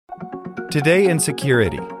Today in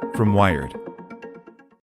Security from Wired.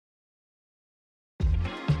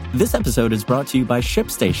 This episode is brought to you by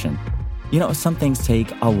ShipStation. You know, some things take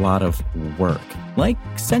a lot of work, like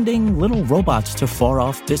sending little robots to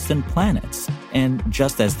far-off distant planets. And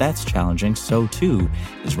just as that's challenging, so too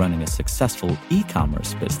is running a successful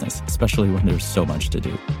e-commerce business, especially when there's so much to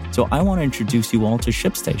do. So I want to introduce you all to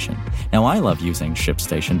ShipStation. Now, I love using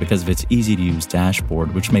ShipStation because of its easy-to-use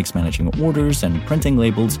dashboard, which makes managing orders and printing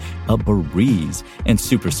labels a breeze and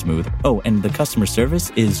super smooth. Oh, and the customer service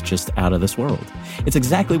is just out of this world. It's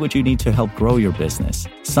exactly what you need to help grow your business.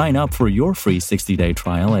 Sign up for your free 60-day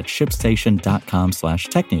trial at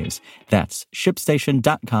shipstation.com/technews. That's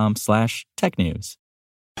shipstation.com/technews.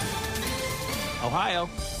 Ohio,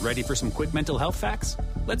 ready for some quick mental health facts?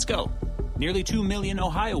 Let's go. Nearly 2 million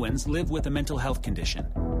Ohioans live with a mental health condition.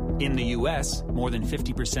 In the U.S., more than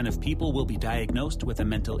 50% of people will be diagnosed with a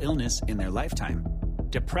mental illness in their lifetime.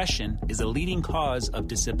 Depression is a leading cause of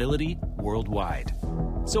disability worldwide.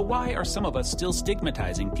 So why are some of us still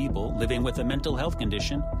stigmatizing people living with a mental health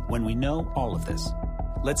condition when we know all of this?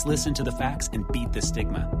 Let's listen to the facts and beat the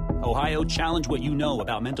stigma. Ohio, challenge what you know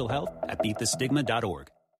about mental health at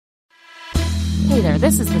beatthestigma.org. Hey there,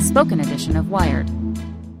 this is the spoken edition of Wired.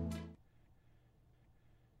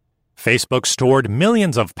 Facebook stored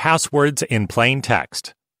millions of passwords in plain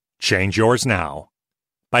text. Change yours now.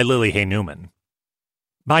 By Lily Hay Newman.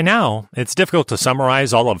 By now, it's difficult to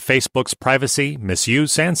summarize all of Facebook's privacy,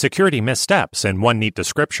 misuse, and security missteps in one neat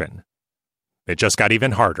description. It just got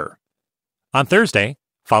even harder. On Thursday,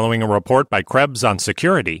 following a report by Krebs on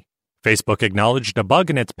security, Facebook acknowledged a bug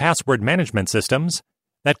in its password management systems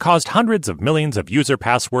that caused hundreds of millions of user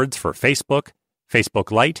passwords for Facebook, Facebook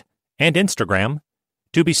Lite, and Instagram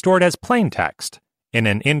to be stored as plain text in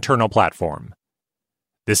an internal platform.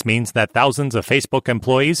 This means that thousands of Facebook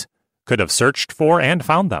employees could have searched for and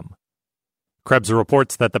found them. Krebs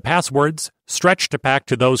reports that the passwords stretched back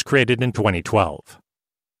to those created in 2012.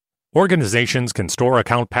 Organizations can store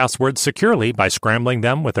account passwords securely by scrambling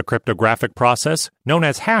them with a cryptographic process known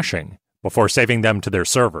as hashing before saving them to their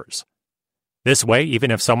servers. This way,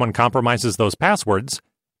 even if someone compromises those passwords,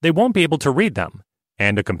 they won't be able to read them,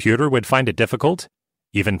 and a computer would find it difficult,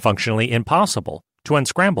 even functionally impossible, to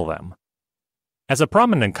unscramble them. As a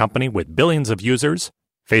prominent company with billions of users,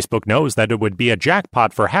 Facebook knows that it would be a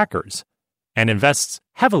jackpot for hackers and invests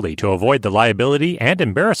heavily to avoid the liability and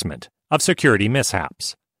embarrassment of security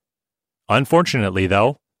mishaps. Unfortunately,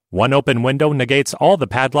 though, one open window negates all the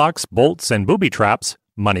padlocks, bolts, and booby traps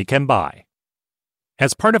money can buy.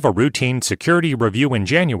 As part of a routine security review in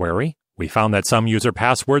January, we found that some user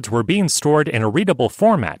passwords were being stored in a readable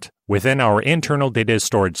format within our internal data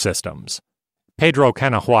storage systems. Pedro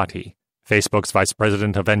Canahuati, Facebook's Vice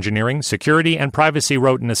President of Engineering, Security, and Privacy,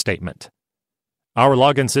 wrote in a statement, "Our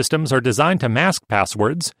login systems are designed to mask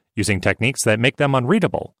passwords using techniques that make them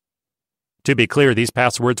unreadable. To be clear, these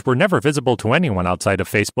passwords were never visible to anyone outside of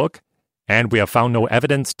Facebook, and we have found no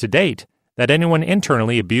evidence to date that anyone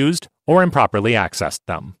internally abused or improperly accessed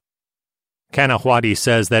them." Canahuati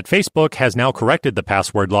says that Facebook has now corrected the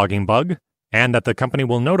password logging bug, and that the company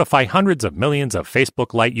will notify hundreds of millions of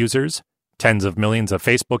Facebook Lite users, tens of millions of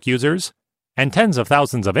Facebook users, and tens of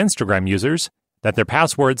thousands of Instagram users that their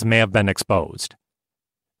passwords may have been exposed.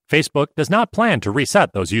 Facebook does not plan to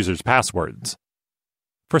reset those users' passwords.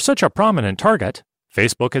 For such a prominent target,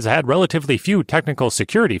 Facebook has had relatively few technical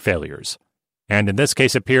security failures, and in this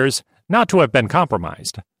case appears not to have been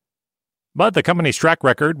compromised. But the company's track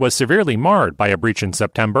record was severely marred by a breach in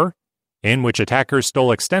September, in which attackers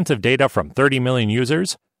stole extensive data from 30 million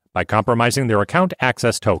users by compromising their account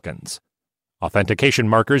access tokens, authentication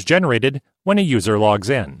markers generated when a user logs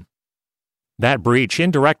in. That breach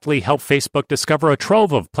indirectly helped Facebook discover a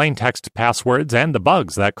trove of plaintext passwords and the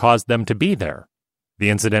bugs that caused them to be there. The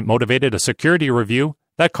incident motivated a security review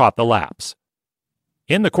that caught the lapse.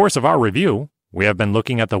 In the course of our review, we have been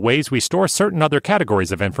looking at the ways we store certain other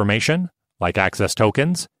categories of information, like access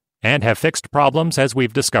tokens, and have fixed problems as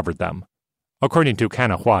we've discovered them, according to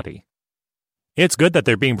Canahuati. It's good that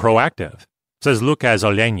they're being proactive, says Lukasz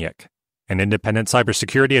Olejnik, an independent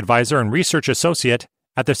cybersecurity advisor and research associate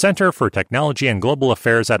at the Center for Technology and Global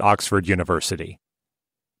Affairs at Oxford University.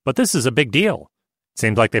 But this is a big deal. It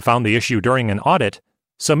seems like they found the issue during an audit,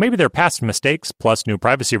 so maybe their past mistakes plus new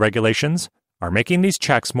privacy regulations are making these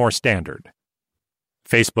checks more standard.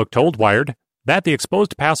 Facebook told Wired that the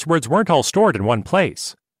exposed passwords weren't all stored in one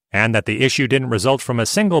place, and that the issue didn't result from a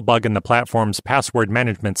single bug in the platform's password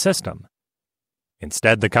management system.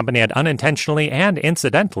 Instead, the company had unintentionally and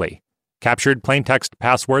incidentally captured plaintext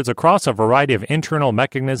passwords across a variety of internal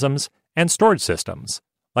mechanisms and storage systems,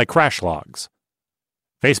 like crash logs.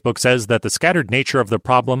 Facebook says that the scattered nature of the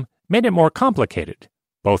problem made it more complicated,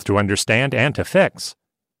 both to understand and to fix,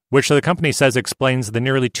 which the company says explains the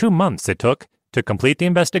nearly 2 months it took to complete the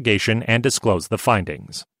investigation and disclose the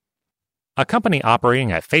findings. A company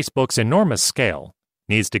operating at Facebook's enormous scale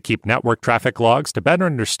needs to keep network traffic logs to better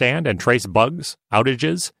understand and trace bugs,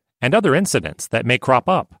 outages, and other incidents that may crop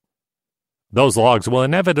up. Those logs will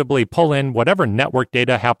inevitably pull in whatever network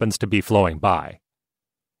data happens to be flowing by.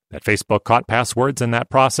 That Facebook caught passwords in that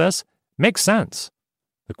process makes sense.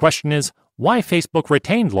 The question is why Facebook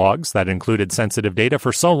retained logs that included sensitive data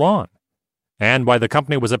for so long, and why the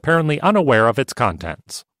company was apparently unaware of its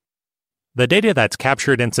contents. The data that's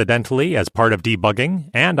captured incidentally as part of debugging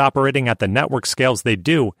and operating at the network scales they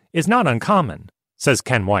do is not uncommon, says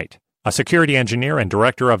Ken White, a security engineer and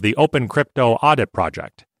director of the Open Crypto Audit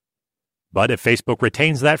Project. But if Facebook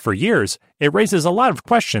retains that for years, it raises a lot of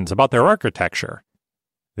questions about their architecture.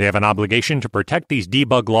 They have an obligation to protect these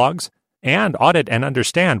debug logs and audit and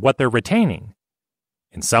understand what they're retaining.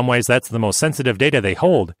 In some ways, that's the most sensitive data they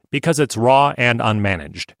hold because it's raw and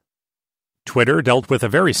unmanaged. Twitter dealt with a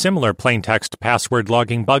very similar plaintext password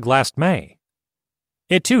logging bug last May.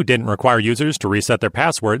 It too didn't require users to reset their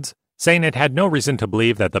passwords, saying it had no reason to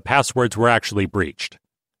believe that the passwords were actually breached.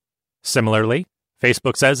 Similarly,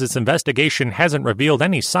 Facebook says its investigation hasn't revealed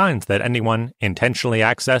any signs that anyone intentionally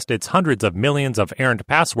accessed its hundreds of millions of errant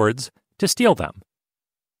passwords to steal them.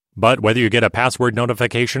 But whether you get a password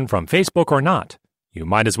notification from Facebook or not, you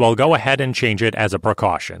might as well go ahead and change it as a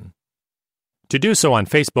precaution. To do so on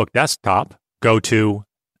Facebook Desktop, go to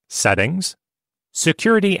Settings,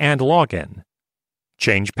 Security and Login,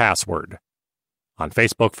 Change Password. On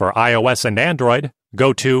Facebook for iOS and Android,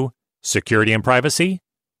 go to Security and Privacy,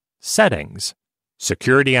 Settings,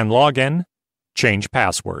 Security and Login, Change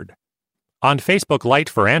Password. On Facebook Lite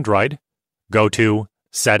for Android, go to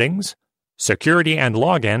Settings, Security and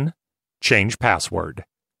Login, Change Password.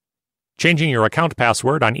 Changing your account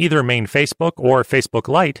password on either main Facebook or Facebook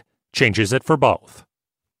Lite changes it for both.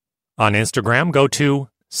 On Instagram, go to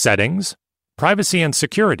Settings, Privacy and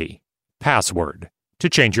Security, Password, to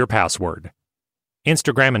change your password.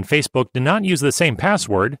 Instagram and Facebook do not use the same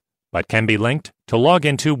password, but can be linked to log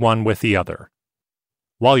into one with the other.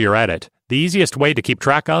 While you're at it, the easiest way to keep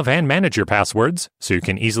track of and manage your passwords, so you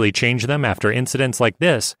can easily change them after incidents like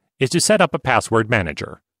this, is to set up a password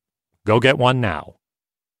manager. Go get one now.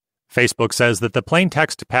 Facebook says that the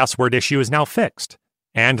plaintext password issue is now fixed,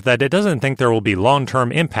 and that it doesn't think there will be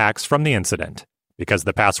long-term impacts from the incident, because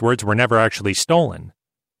the passwords were never actually stolen.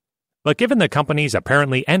 But given the company's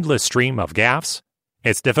apparently endless stream of gaffes,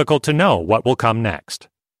 it's difficult to know what will come next.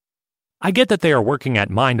 I get that they are working at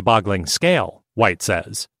mind-boggling scale, White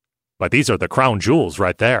says, but these are the crown jewels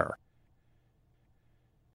right there.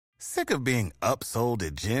 Sick of being upsold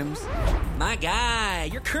at gyms? My guy,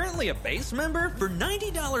 you're currently a base member? For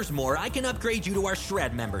 $90 more, I can upgrade you to our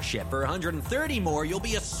Shred membership. For $130 more, you'll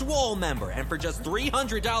be a Swole member. And for just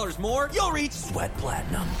 $300 more, you'll reach Sweat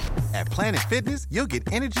Platinum. At Planet Fitness, you'll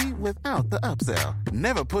get energy without the upsell.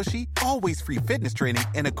 Never pushy, always free fitness training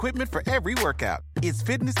and equipment for every workout. It's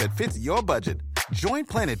fitness that fits your budget. Join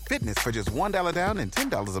Planet Fitness for just $1 down and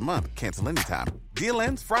 $10 a month. Cancel anytime. Deal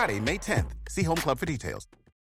ends Friday, May 10th. See Home Club for details.